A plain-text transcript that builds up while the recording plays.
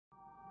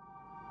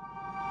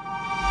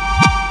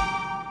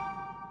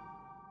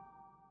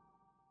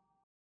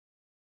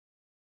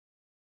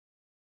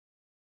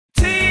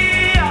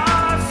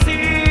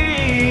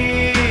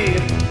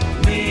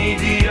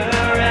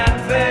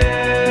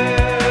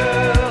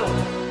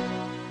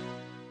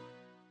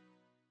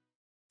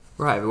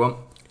Right everyone,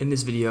 in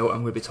this video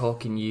I'm going to be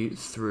talking you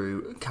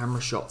through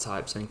camera shot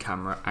types and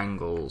camera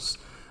angles.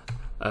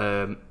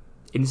 In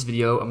this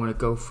video I'm going to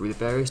go through the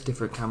various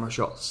different camera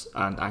shots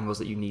and angles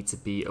that you need to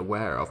be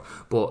aware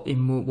of, but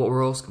what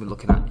we're also going to be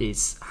looking at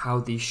is how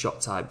these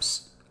shot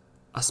types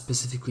are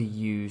specifically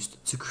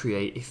used to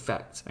create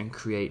effect and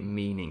create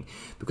meaning.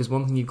 Because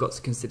one thing you've got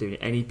to consider in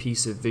any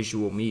piece of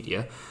visual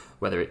media,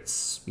 whether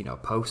it's a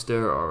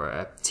poster or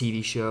a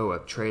TV show, a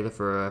trailer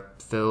for a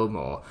film,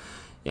 or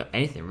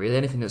anything really,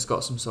 anything that's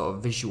got some sort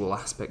of visual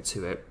aspect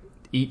to it,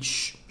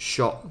 each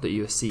shot that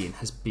you're seeing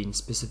has been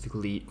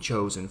specifically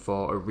chosen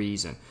for a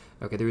reason.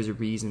 Okay, there is a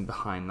reason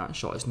behind that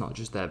shot. It's not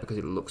just there because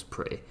it looks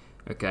pretty.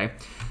 Okay,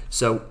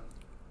 so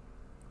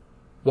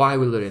why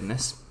we're learning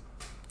this,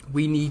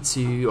 we need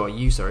to, or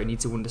you, sorry,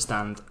 need to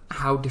understand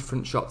how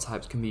different shot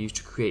types can be used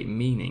to create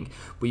meaning.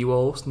 But you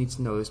also need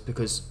to know this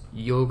because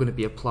you're going to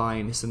be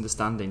applying this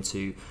understanding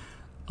to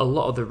a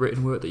lot of the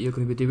written work that you're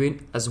going to be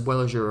doing, as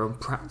well as your own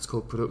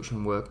practical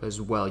production work as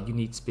well. You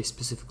need to be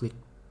specifically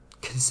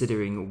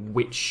considering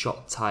which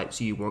shot types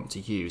you want to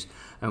use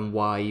and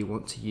why you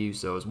want to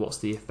use those. What's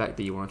the effect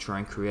that you want to try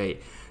and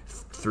create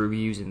through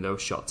using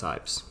those shot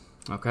types.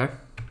 Okay,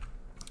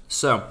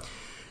 so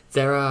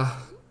there are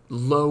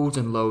loads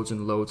and loads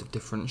and loads of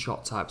different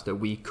shot types that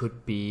we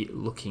could be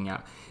looking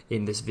at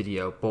in this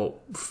video, but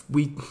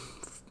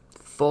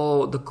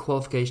for the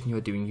qualification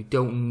you're doing, you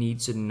don't need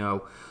to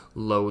know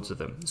loads of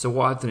them. So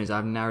what I've done is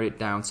I've narrowed it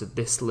down to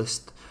this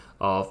list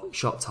of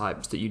shot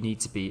types that you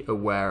need to be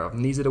aware of,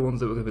 and these are the ones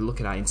that we're going to be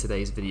looking at in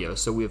today's video.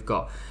 So we've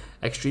got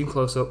extreme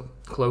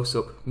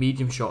close-up,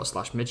 medium shot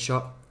slash mid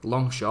shot,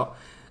 long shot,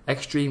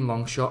 extreme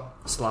long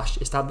shot slash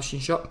establishing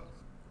shot,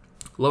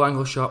 low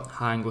angle shot,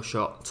 high angle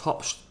shot,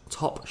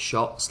 top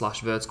shot slash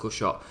vertical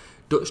shot,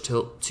 Dutch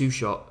tilt, two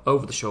shot,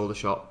 over the shoulder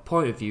shot,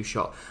 point of view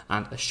shot,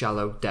 and a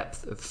shallow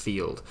depth of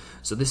field.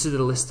 So this is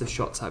the list of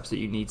shot types that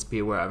you need to be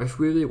aware of. If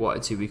we really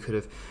wanted to, we could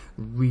have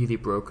really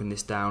broken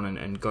this down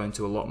and gone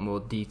into a lot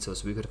more detail.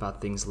 So we could have had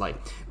things like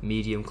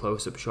medium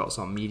close-up shots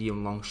or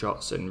medium long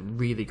shots, and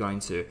really going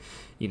to,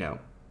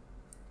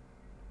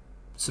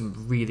 some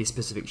really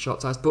specific shot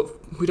types, but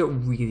we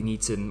don't really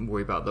need to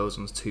worry about those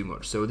ones too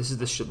much. So this is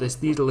these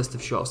are the list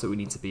of shots that we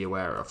need to be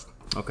aware of.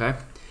 Okay,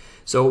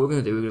 so what we're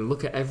going to do, we're going to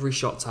look at every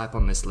shot type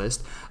on this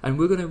list, and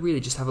we're going to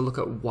really just have a look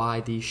at why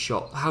these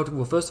shots,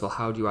 well, first of all,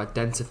 how do you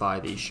identify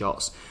these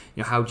shots?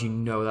 How do you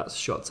know that's a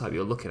shot type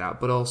you're looking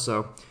at, but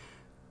also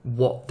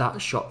what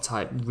that shot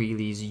type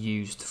really is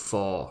used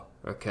for.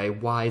 Okay,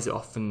 why is it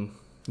often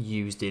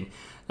used in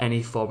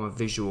any form of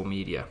visual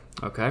media?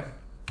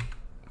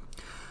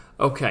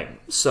 Okay,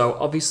 so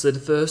obviously the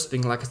first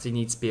thing, like I said, you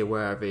need to be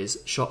aware of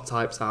is shot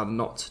types are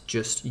not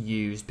just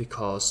used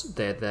because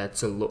they're there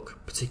to look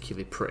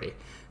particularly pretty.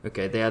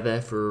 Okay, they are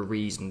there for a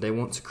reason. They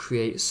want to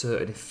create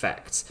certain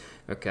effects.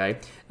 Okay,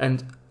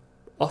 and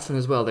often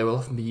as well, they will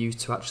often be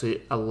used to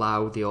actually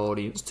allow the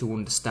audience to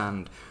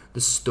understand the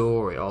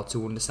story, or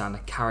to understand a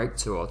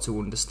character, or to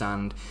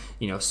understand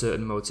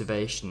certain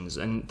motivations,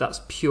 and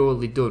that's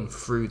purely done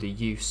through the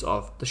use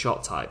of the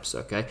shot types.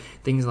 Okay,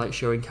 things like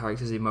showing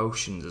characters'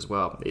 emotions as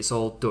well, it's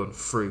all done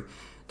through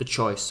the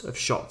choice of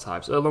shot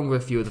types, along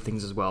with a few other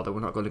things as well that we're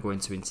not going to go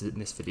into in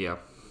this video.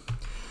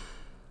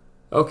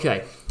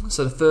 Okay,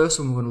 so the first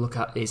one we're going to look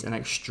at is an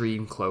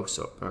extreme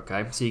close-up.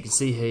 Okay, so you can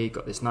see here you've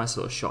got this nice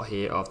little shot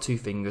here of two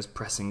fingers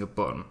pressing a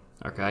button.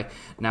 Okay,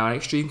 now an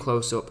extreme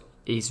close-up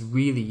is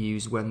really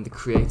used when the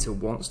creator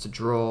wants to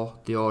draw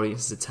the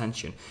audience's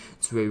attention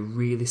to a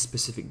really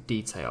specific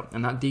detail,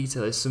 and that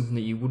detail is something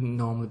that you wouldn't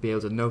normally be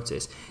able to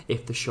notice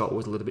if the shot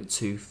was a little bit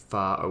too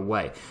far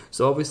away.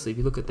 So obviously if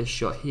you look at this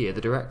shot here,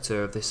 the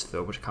director of this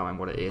film, which I can't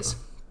remember what it is,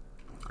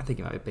 I think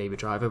it might be Baby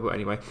Driver, but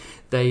anyway,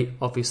 they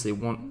obviously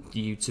want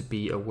you to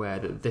be aware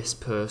that this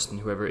person,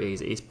 whoever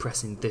it is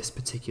pressing this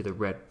particular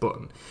red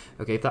button.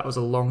 Okay, if that was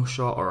a long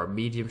shot or a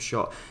medium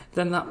shot,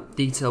 then that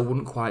detail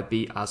wouldn't quite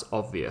be as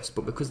obvious,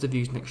 but because they've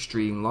used an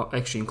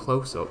extreme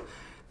close-up,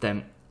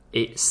 then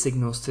it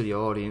signals to the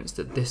audience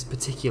that this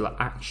particular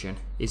action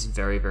is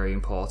very, very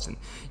important.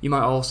 You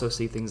might also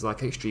see things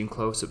like extreme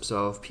close-ups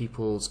of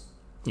people's,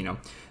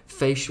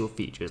 facial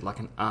features, like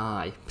an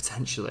eye,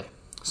 potentially.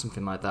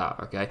 Something like that,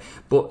 okay?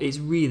 But it's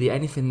really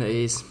anything that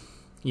is,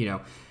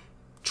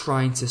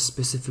 trying to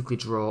specifically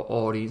draw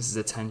audience's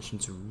attention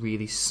to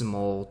really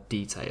small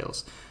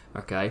details,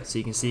 okay? So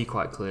you can see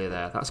quite clear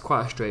there. That's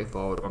quite a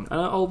straightforward one.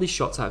 And all these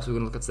shot types we're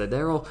going to look at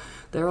today,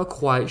 they're all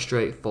quite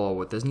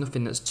straightforward. There's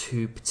nothing that's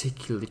too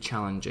particularly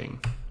challenging.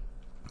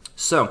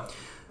 So,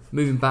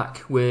 moving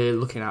back, we're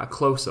looking at a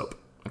close-up.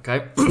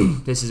 Okay,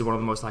 this is one of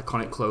the most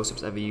iconic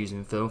close-ups ever used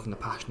in film, from The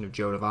Passion of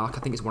Joan of Arc.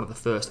 I think it's one of the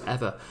first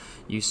ever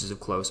uses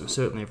of close-up,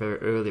 certainly a very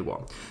early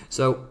one.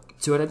 So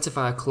to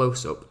identify a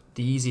close-up,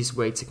 the easiest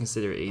way to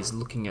consider it is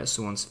looking at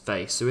someone's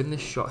face. So in this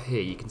shot here,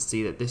 you can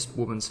see that this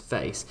woman's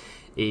face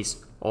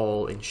is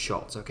all in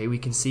shot. Okay, we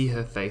can see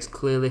her face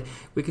clearly,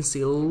 we can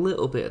see a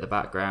little bit of the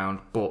background,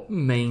 but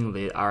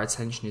mainly our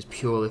attention is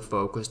purely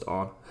focused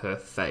on her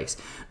face.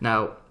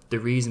 Now, the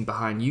reason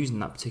behind using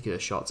that particular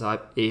shot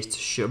type is to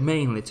show,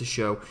 mainly to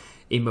show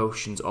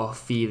emotions or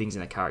feelings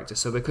in a character.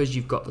 So because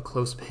you've got the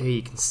close-up here,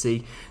 you can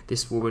see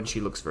this woman, she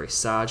looks very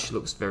sad, she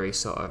looks very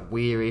sort of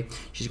weary,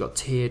 she's got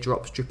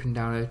teardrops dripping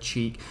down her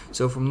cheek.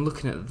 So from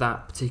looking at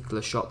that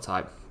particular shot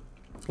type,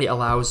 it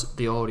allows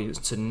the audience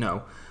to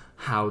know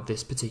how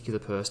this particular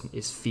person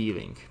is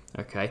feeling,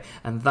 okay?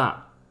 And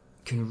that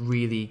can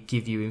really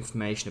give you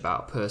information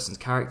about a person's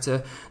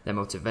character, their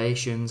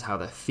motivations, how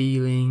they're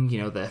feeling, you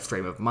know, their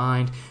frame of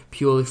mind,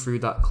 purely through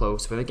that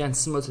close-up. And again,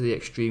 similar to the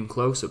extreme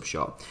close-up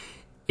shot,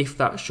 if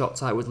that shot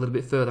type was a little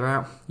bit further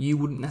out, you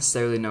wouldn't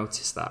necessarily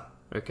notice that,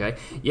 okay?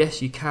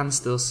 Yes, you can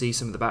still see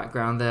some of the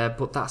background there,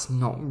 but that's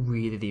not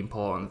really the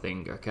important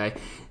thing, okay?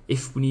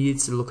 If we needed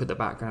to look at the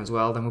background as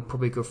well, then we'll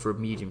probably go for a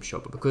medium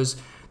shot, but because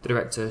the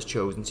director has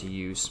chosen to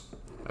use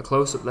a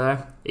close-up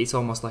there, it's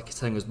almost like it's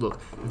telling us, look,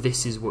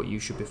 this is what you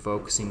should be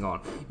focusing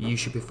on. You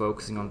should be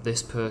focusing on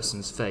this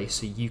person's face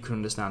so you can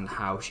understand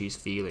how she's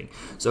feeling.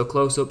 So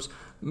close-ups,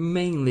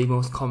 mainly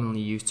most commonly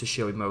used to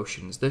show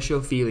emotions. They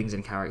show feelings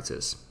and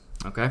characters,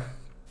 okay?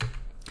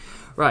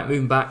 Right,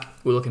 moving back,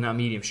 we're looking at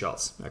medium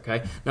shots,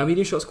 okay? Now,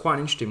 medium shot's quite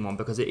an interesting one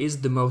because it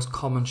is the most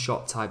common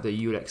shot type that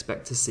you would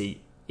expect to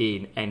see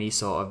in any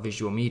sort of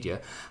visual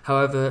media.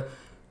 However,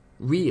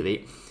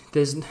 really,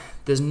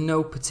 there's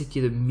no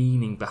particular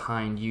meaning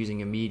behind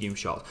using a medium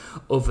shot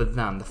other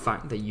than the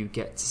fact that you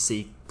get to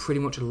see pretty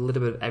much a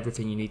little bit of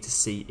everything you need to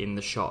see in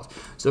the shot.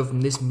 So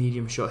from this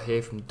medium shot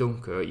here from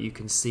Dunkirk, you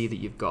can see that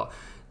you've got,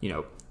 you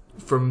know,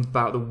 from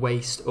about the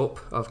waist up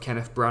of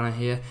Kenneth Branagh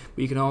here,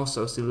 but you can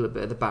also see a little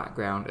bit of the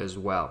background as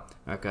well,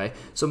 okay?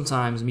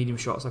 Sometimes medium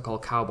shots are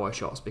called cowboy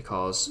shots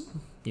because,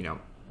 you know,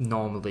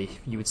 normally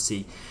you would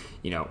see,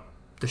 you know,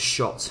 the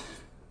shot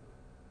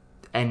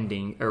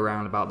ending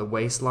around about the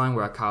waistline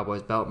where a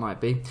cowboy's belt might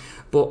be,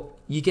 but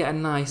you get a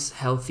nice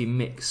healthy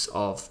mix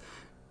of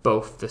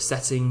both the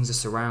settings, the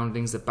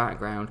surroundings, the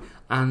background,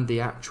 and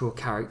the actual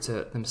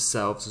character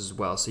themselves as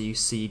well. So you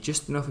see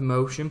just enough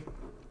emotion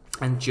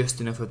and just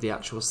enough of the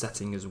actual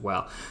setting as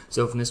well.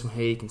 So from this one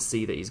here, you can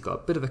see that he's got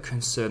a bit of a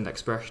concerned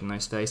expression on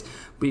his face,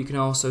 but you can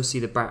also see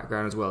the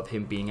background as well of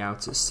him being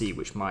out at sea,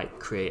 which might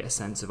create a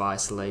sense of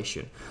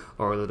isolation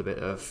or a little bit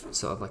of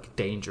sort of like a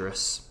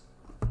dangerous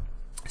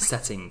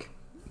setting.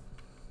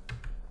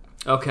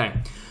 Okay,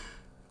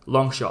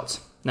 long shot.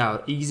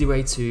 Now, easy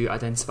way to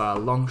identify a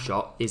long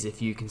shot is if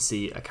you can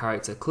see a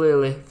character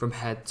clearly from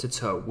head to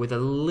toe with a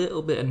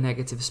little bit of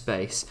negative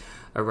space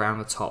around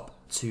the top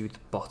to the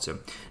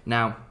bottom.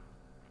 Now,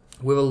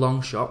 with a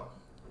long shot,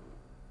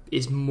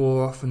 it's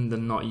more often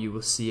than not you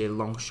will see a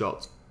long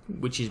shot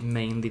which is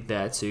mainly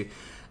there to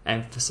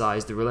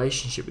emphasize the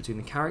relationship between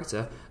the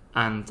character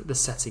and the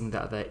setting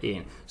that they're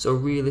in. So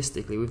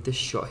realistically, with this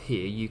shot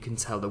here, you can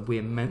tell that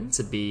we're meant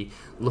to be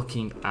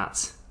looking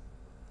at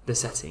the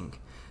setting.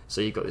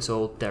 So you've got this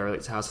old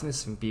derelict house, and this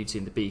is from Beauty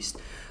and the Beast.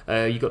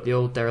 You've got the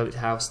old derelict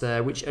house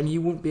there, and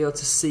you wouldn't be able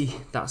to see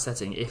that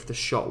setting if the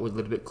shot was a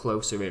little bit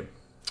closer in.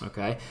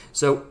 Okay,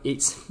 so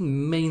it's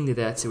mainly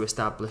there to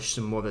establish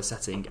some more of the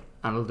setting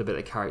and a little bit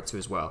of character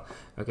as well.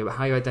 Okay, but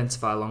how you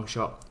identify a long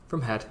shot?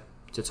 From head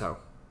to toe.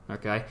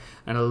 Okay,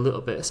 and a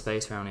little bit of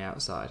space around the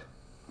outside.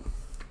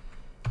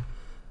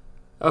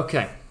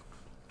 Okay.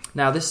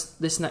 Now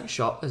this next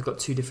shot has got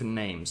two different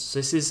names. So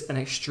this is an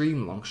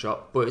extreme long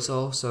shot, but it's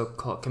also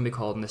can be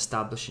called an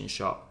establishing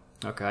shot.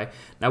 Okay.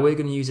 Now we're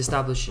going to use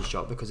establishing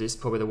shot because it's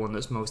probably the one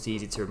that's most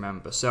easy to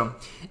remember. So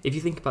if you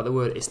think about the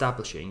word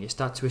establishing,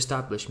 to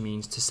establish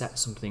means to set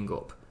something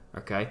up.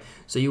 Okay.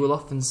 So you will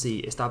often see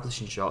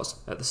establishing shots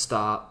at the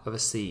start of a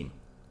scene.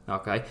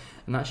 Okay.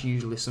 And that's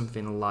usually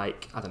something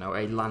like, I don't know,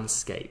 a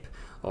landscape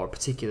or a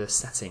particular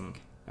setting.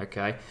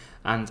 Okay.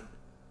 And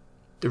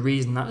the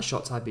reason that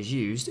shot type is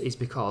used is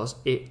because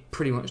it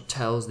pretty much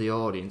tells the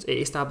audience, it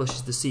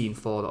establishes the scene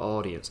for the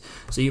audience.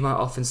 So you might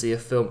often see a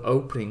film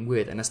opening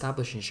with an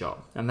establishing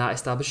shot, and that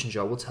establishing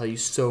shot will tell you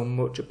so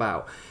much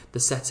about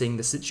the setting,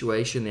 the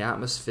situation, the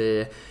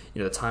atmosphere,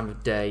 you know, the time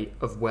of day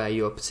of where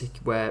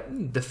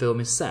the film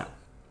is set.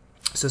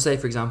 So say,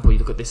 for example, you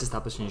look at this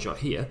establishing shot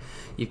here,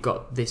 you've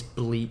got this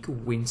bleak,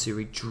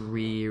 wintry,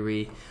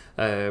 dreary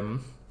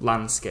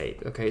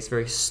landscape. Okay, it's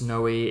very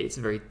snowy, it's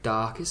very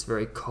dark, it's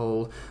very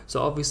cold. So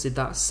obviously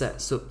that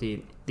sets up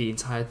the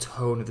entire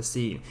tone of the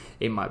scene.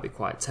 It might be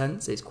quite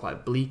tense, it's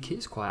quite bleak,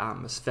 it's quite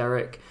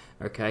atmospheric.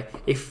 Okay,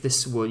 if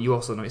this were, you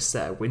also know it's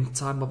set at winter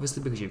time,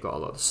 obviously, because you've got a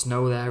lot of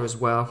snow there as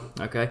well.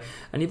 Okay,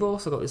 and you've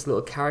also got this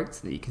little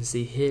character that you can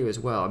see here as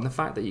well, and the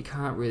fact that you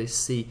can't really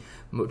see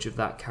much of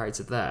that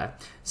character there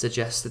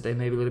suggests that they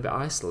may be a little bit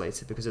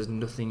isolated because there's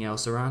nothing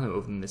else around them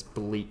other than this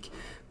bleak,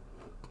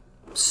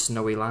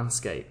 snowy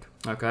landscape.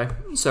 Okay,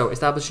 so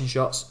establishing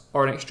shots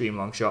or an extreme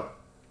long shot,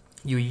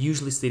 you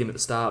usually see them at the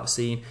start of a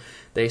scene.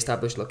 They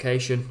establish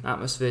location,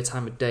 atmosphere,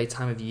 time of day,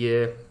 time of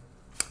year.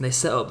 They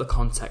set up the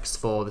context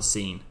for the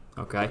scene.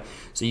 Okay,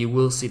 so you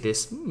will see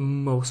this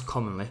most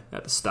commonly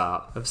at the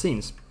start of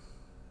scenes.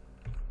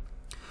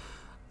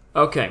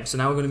 Okay, so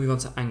now we're going to move on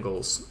to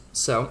angles.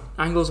 So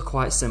angles are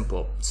quite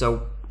simple.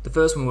 So The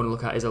first one we want to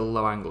look at is a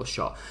low angle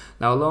shot.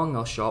 Now a low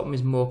angle shot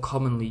is more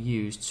commonly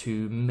used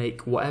to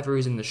make whatever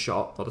is in the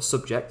shot, or the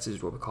subject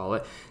is what we call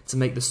it, to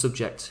make the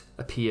subject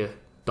appear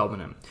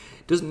dominant.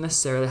 It doesn't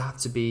necessarily have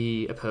to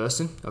be a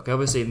person. Okay,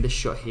 obviously in this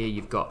shot here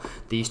you've got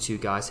these two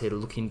guys here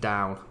looking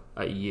down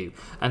at you,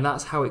 and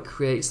that's how it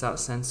creates that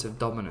sense of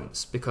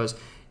dominance, because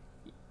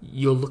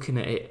you're looking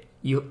at it,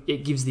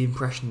 it gives the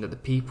impression that the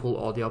people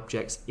or the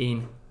objects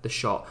in the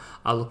shot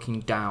are looking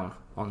down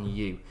on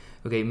you.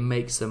 Okay, it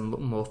makes them look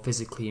more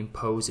physically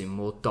imposing,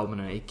 more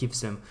dominant. It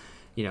gives them,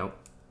 you know,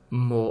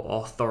 more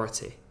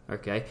authority.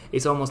 Okay,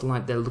 it's almost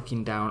like they're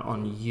looking down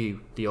on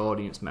you, the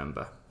audience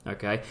member.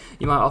 Okay,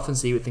 you might often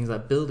see with things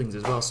like buildings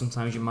as well.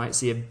 Sometimes you might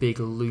see a big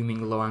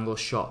looming low angle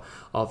shot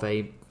of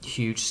a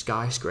huge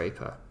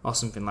skyscraper or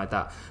something like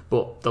that,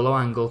 but the low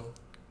angle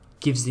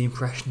gives the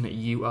impression that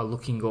you are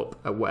looking up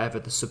at whatever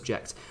the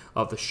subject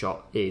of the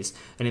shot is,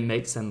 and it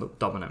makes them look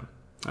dominant.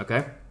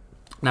 Okay,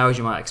 now as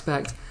you might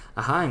expect,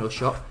 a high angle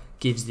shot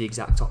gives the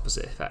exact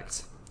opposite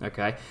effect.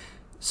 Okay,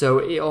 so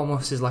it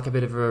almost is like a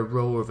bit of a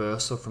role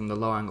reversal from the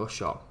low angle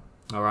shot.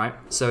 Alright,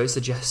 so it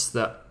suggests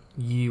that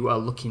you are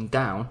looking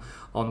down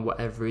on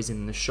whatever is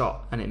in the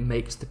shot, and it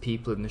makes the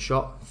people in the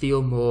shot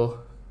feel more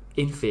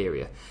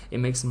inferior. It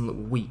makes them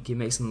look weak, it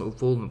makes them look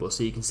vulnerable.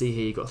 So you can see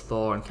here you've got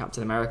Thor and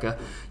Captain America,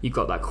 you've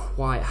got that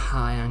quite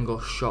high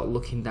angle shot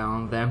looking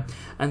down on them,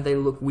 and they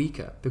look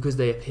weaker because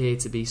they appear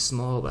to be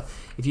smaller.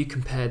 If you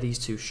compare these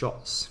two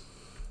shots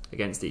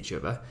against each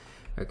other,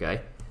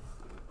 okay,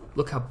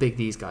 look how big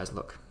these guys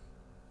look.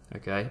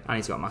 Okay, and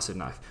he's got a massive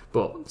knife,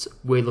 but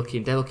they're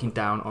looking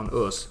down on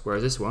us,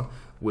 whereas this one,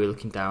 we're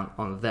looking down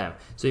on them.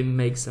 So it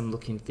makes them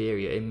look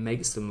inferior, it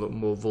makes them look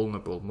more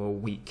vulnerable, more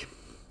weak.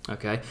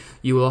 Okay,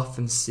 you will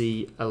often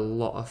see a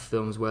lot of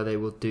films where they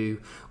will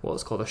do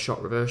what's called a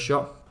shot reverse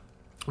shot,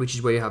 which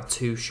is where you have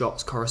two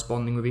shots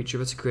corresponding with each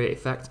other to create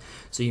effect.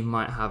 So you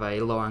might have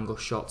a low angle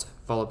shot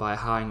followed by a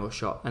high angle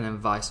shot, and then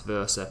vice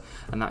versa,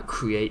 and that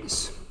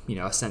creates, you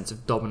know, a sense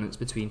of dominance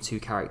between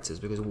two characters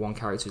because one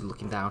character is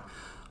looking down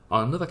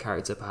on another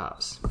character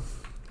perhaps.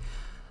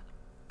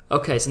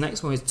 Okay, so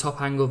next one is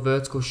top angle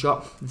vertical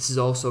shot. This is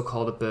also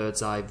called a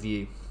bird's eye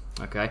view.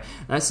 Okay,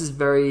 now this is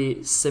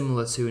very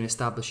similar to an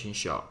establishing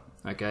shot.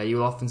 Okay,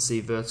 you'll often see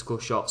vertical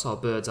shots or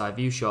bird's eye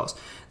view shots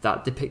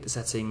that depict the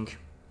setting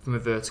from a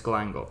vertical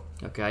angle.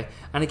 Okay,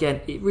 and again,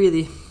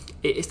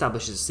 it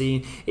establishes a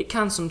scene. It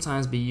can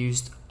sometimes be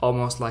used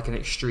almost like an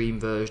extreme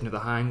version of the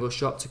high angle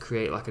shot to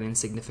create like an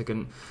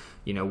insignificant,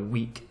 you know,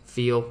 weak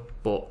feel,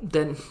 but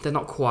then they're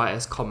not quite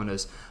as common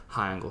as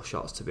high angle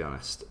shots, to be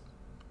honest.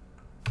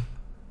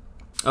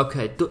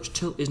 Okay, Dutch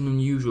tilt is an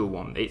unusual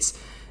one. It's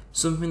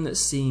something that's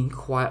seen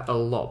quite a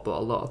lot, but a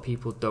lot of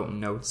people don't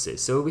notice it.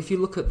 So if you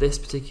look at this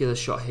particular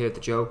shot here of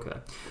the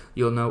Joker,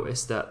 you'll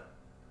notice that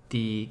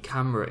the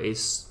camera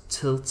is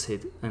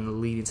tilted and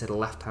leaning to the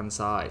left hand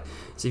side.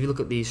 So if you look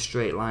at these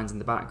straight lines in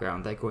the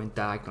background, they're going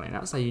diagonally, and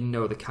that's how you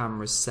know the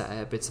camera's set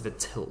at a bit of a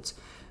tilt.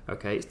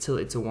 Okay, it's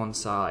tilted to one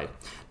side.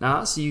 Now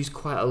that's used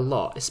quite a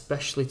lot,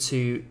 especially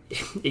to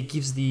it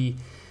gives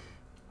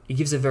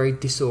a very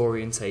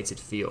disorientated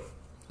feel.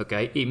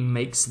 Okay, it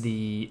makes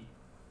the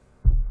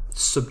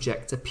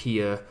subject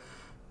appear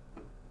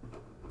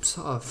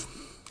sort of,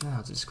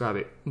 how to describe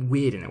it,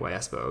 weird in a way, I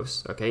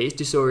suppose. Okay, it's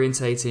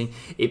disorientating,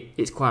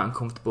 it's quite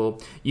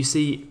uncomfortable. You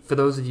see, for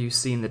those of you who've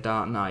seen The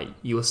Dark Knight,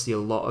 you will see a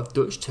lot of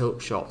Dutch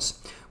tilt shots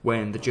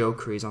when the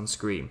Joker is on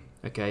screen.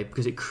 Okay,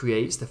 because it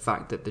creates the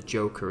fact that the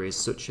Joker is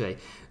such a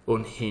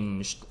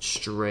unhinged,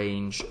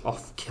 strange,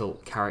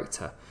 off-kilt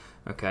character.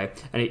 Okay,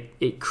 and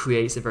it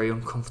creates a very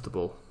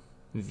uncomfortable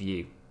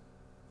view.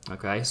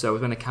 Okay, so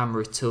when a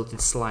camera is tilted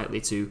slightly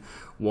to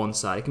one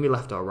side, it can be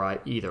left or right,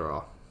 either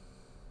or.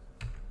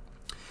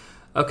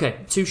 Okay,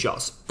 two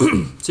shots.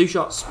 Two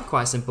shots,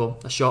 quite simple.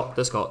 A shot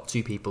that's got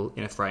two people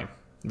in a frame.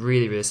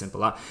 Really, really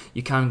simple that.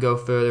 You can go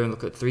further and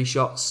look at three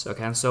shots,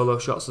 okay, and solo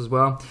shots as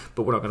well,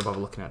 but we're not going to bother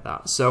looking at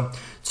that. So,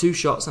 two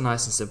shots are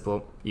nice and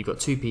simple. You've got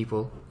two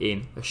people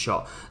in a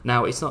shot.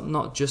 Now, it's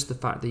not just the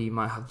fact that you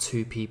might have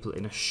two people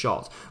in a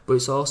shot, but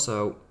it's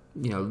also,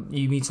 you know,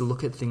 you need to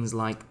look at things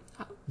like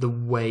the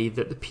way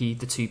that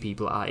the two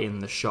people are in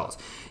the shot,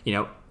 you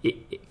know,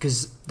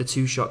 because the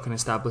two shot can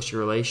establish a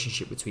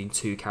relationship between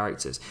two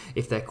characters.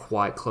 If they're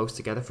quite close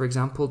together, for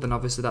example, then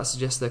obviously that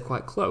suggests they're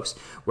quite close,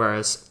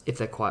 whereas if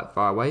they're quite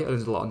far away or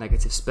there's a lot of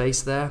negative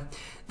space there,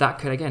 that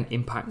can again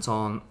impact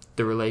on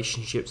the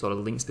relationships or the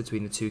links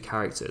between the two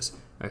characters.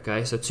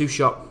 Okay, so two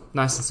shot,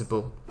 nice and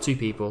simple, two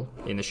people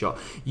in the shot,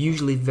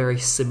 usually very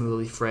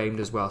similarly framed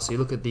as well. So you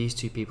look at these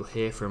two people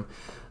here from,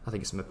 I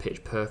think it's from a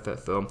Pitch Perfect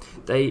film,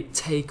 they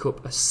take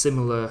up a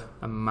similar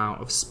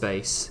amount of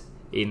space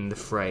in the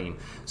frame.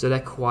 So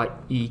they're quite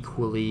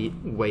equally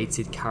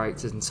weighted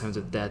characters in terms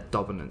of their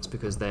dominance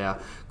because they are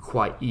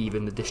quite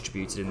evenly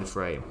distributed in the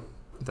frame,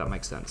 if that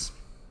makes sense.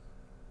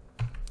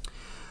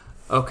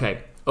 Okay,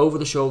 over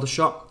the shoulder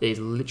shot is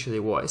literally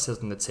what it says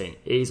on the tin.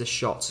 It is a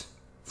shot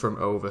from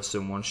over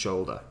someone's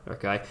shoulder,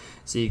 okay?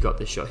 So you got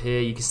this shot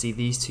here, you can see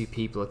these two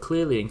people are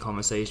clearly in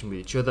conversation with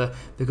each other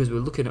because we're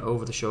looking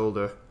over the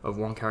shoulder of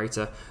one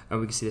character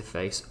and we can see the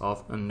face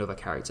of another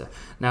character.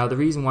 Now, the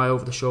reason why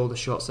over the shoulder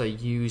shots are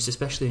used,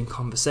 especially in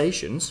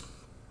conversations,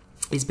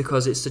 is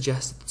because it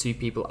suggests that the two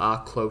people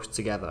are close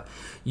together.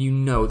 You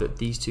know that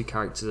these two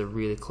characters are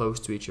really close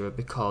to each other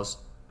because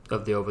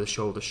of the over the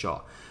shoulder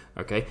shot,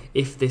 okay?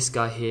 If this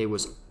guy here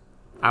was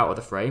out of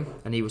the frame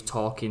and he was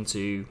talking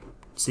to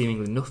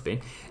seemingly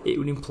nothing, it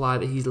would imply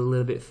that he's a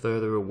little bit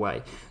further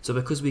away. So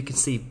because we can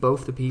see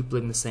both the people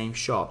in the same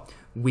shot,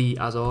 we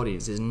as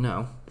audiences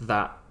know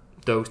that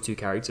those two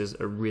characters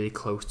are really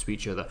close to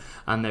each other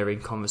and they're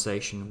in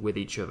conversation with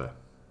each other,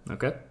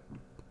 okay?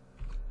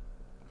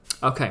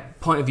 Okay,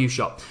 point of view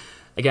shot.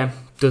 Again,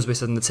 does what it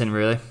said in the tin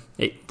really.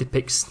 It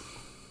depicts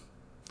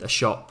a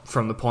shot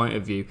from the point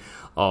of view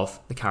of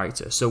the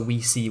character, so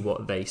we see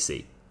what they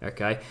see,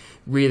 okay?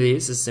 Really,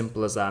 it's as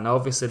simple as that. And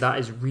obviously that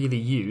is really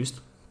used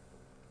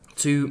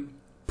to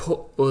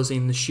put us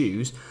in the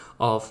shoes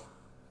of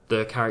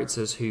the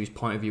characters whose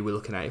point of view we're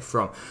looking at it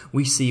from.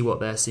 We see what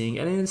they're seeing,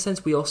 and in a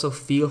sense we also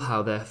feel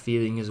how they're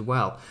feeling as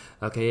well,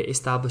 okay? It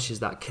establishes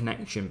that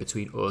connection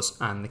between us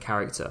and the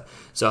character.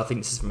 So I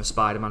think this is from a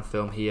Spider-Man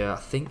film here. I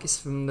think it's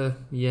from the,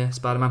 yeah,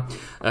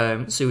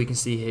 Spider-Man. So we can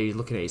see here he's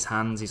looking at his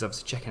hands, he's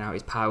obviously checking out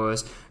his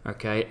powers,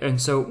 okay? And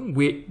so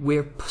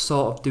we're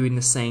sort of doing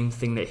the same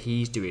thing that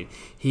he's doing.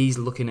 He's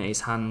looking at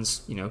his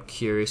hands, you know,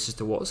 curious as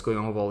to what's going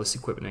on with all this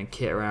equipment and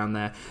kit around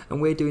there,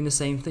 and we're doing the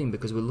same thing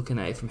because we're looking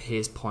at it from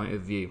his point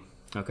of view.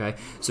 Okay,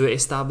 so it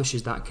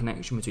establishes that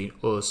connection between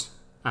us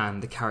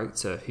and the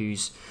character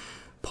whose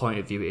point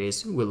of view it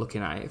is we're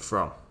looking at it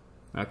from.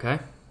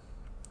 Okay,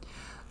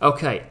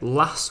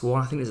 last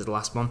one. I think this is the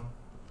last one.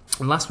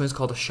 And the last one is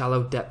called a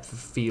shallow depth of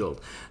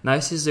field. Now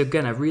this is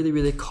again a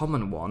really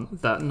common one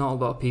that not a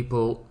lot of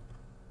people,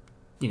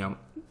 you know,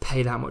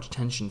 pay that much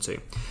attention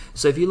to.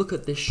 So if you look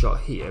at this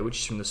shot here, which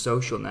is from The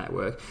Social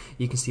Network,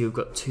 you can see we've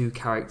got two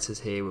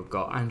characters here. We've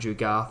got Andrew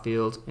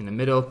Garfield in the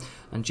middle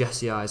and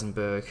Jesse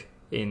Eisenberg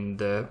in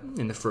the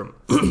front.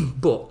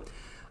 But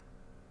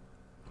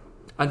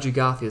Andrew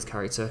Garfield's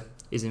character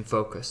is in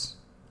focus,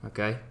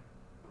 okay?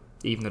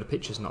 Even though the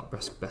picture's not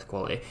best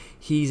quality,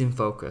 he's in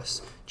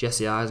focus.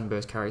 Jesse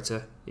Eisenberg's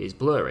character is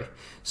blurry.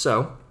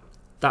 So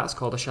that's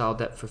called a shallow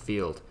depth of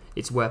field.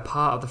 It's where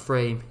part of the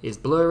frame is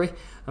blurry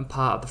and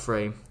part of the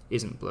frame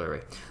isn't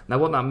blurry. Now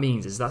what that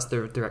means is that's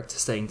the director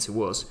saying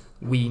to us,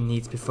 we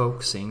need to be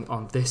focusing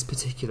on this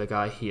particular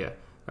guy here.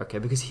 Okay,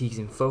 because he's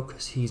in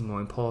focus, he's more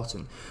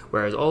important.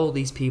 Whereas all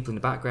these people in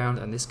the background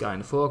and this guy in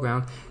the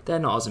foreground, they're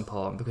not as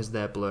important because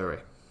they're blurry.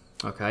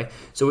 Okay,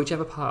 so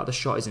whichever part of the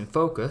shot is in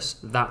focus,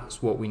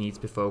 that's what we need to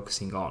be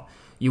focusing on.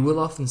 You will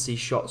often see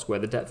shots where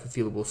the depth of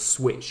field will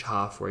switch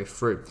halfway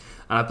through,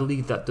 and I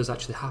believe that does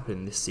actually happen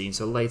in this scene.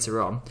 So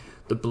later on,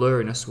 the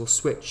blurriness will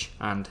switch,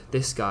 and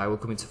this guy will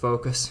come into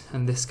focus,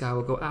 and this guy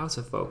will go out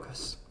of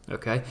focus.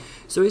 Okay,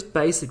 so it's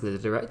basically the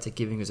director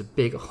giving us a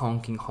big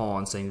honking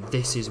horn saying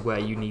this is where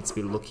you need to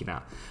be looking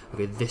at.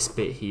 Okay, this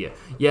bit here.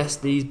 Yes,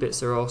 these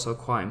bits are also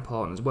quite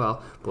important as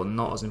well, but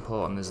not as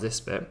important as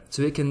this bit.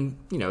 So it can,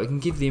 you know, it can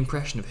give the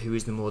impression of who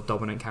is the more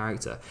dominant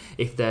character.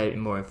 If they're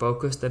more in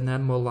focus, then they're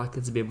more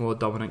likely to be a more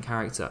dominant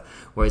character.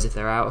 Whereas if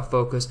they're out of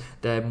focus,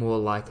 they're more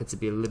likely to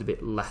be a little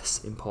bit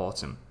less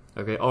important.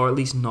 Okay, or at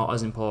least not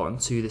as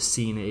important to the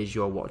scene it is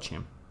you're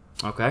watching.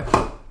 Okay,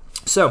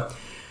 so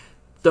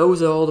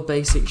those are all the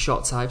basic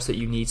shot types that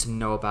you need to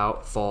know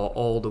about for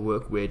all the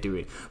work we're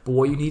doing. But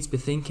what you need to be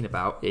thinking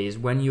about is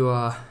when you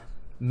are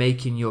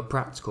making your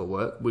practical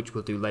work, which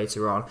we'll do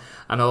later on,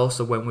 and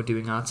also when we're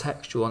doing our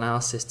textual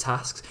analysis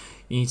tasks,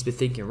 you need to be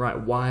thinking, right,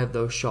 why have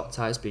those shot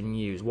types been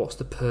used? What's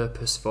the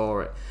purpose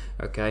for it?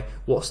 Okay,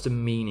 what's the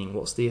meaning?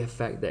 What's the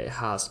effect that it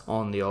has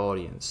on the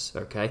audience?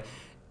 Okay,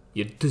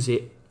 does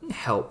it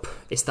help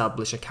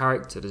establish a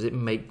character? Does it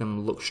make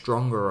them look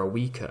stronger or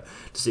weaker?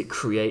 Does it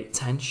create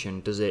tension?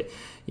 Does it,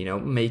 you know,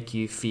 make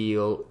you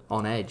feel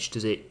on edge?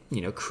 Does it,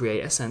 you know,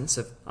 create a sense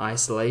of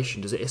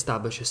isolation? Does it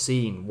establish a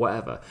scene?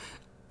 Whatever.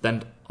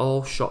 Then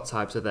all shot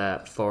types are there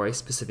for a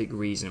specific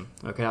reason.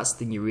 Okay, that's the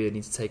thing you really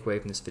need to take away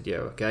from this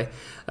video. Okay,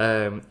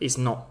 it's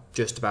not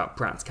just about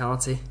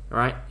practicality,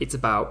 right? It's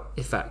about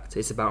effect.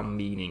 It's about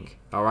meaning.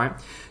 All right.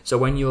 So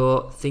when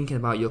you're thinking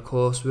about your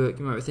coursework,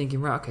 you might be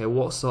thinking, right, okay,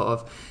 what sort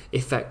of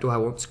effect do I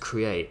want to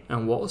create,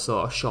 and what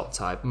sort of shot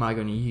type am I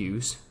going to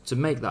use to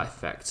make that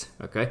effect?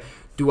 Okay.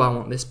 Do I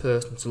want this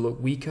person to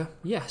look weaker?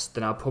 Yes.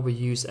 Then I'll probably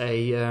use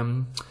a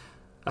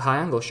high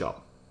angle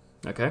shot.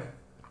 Okay.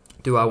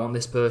 Do I want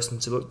this person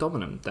to look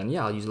dominant? Then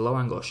yeah, I'll use a low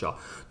angle shot.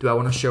 Do I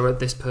want to show that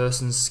this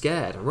person's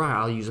scared? Right,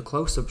 I'll use a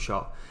close-up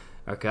shot.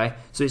 Okay,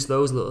 so it's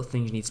those little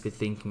things you need to be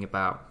thinking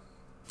about.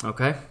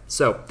 Okay,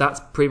 so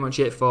that's pretty much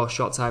it for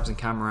shot types and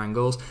camera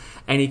angles.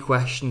 Any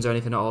questions or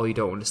anything at all you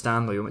don't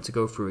understand or you want me to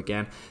go through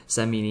again,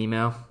 send me an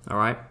email,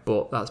 alright?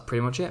 But that's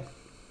pretty much it.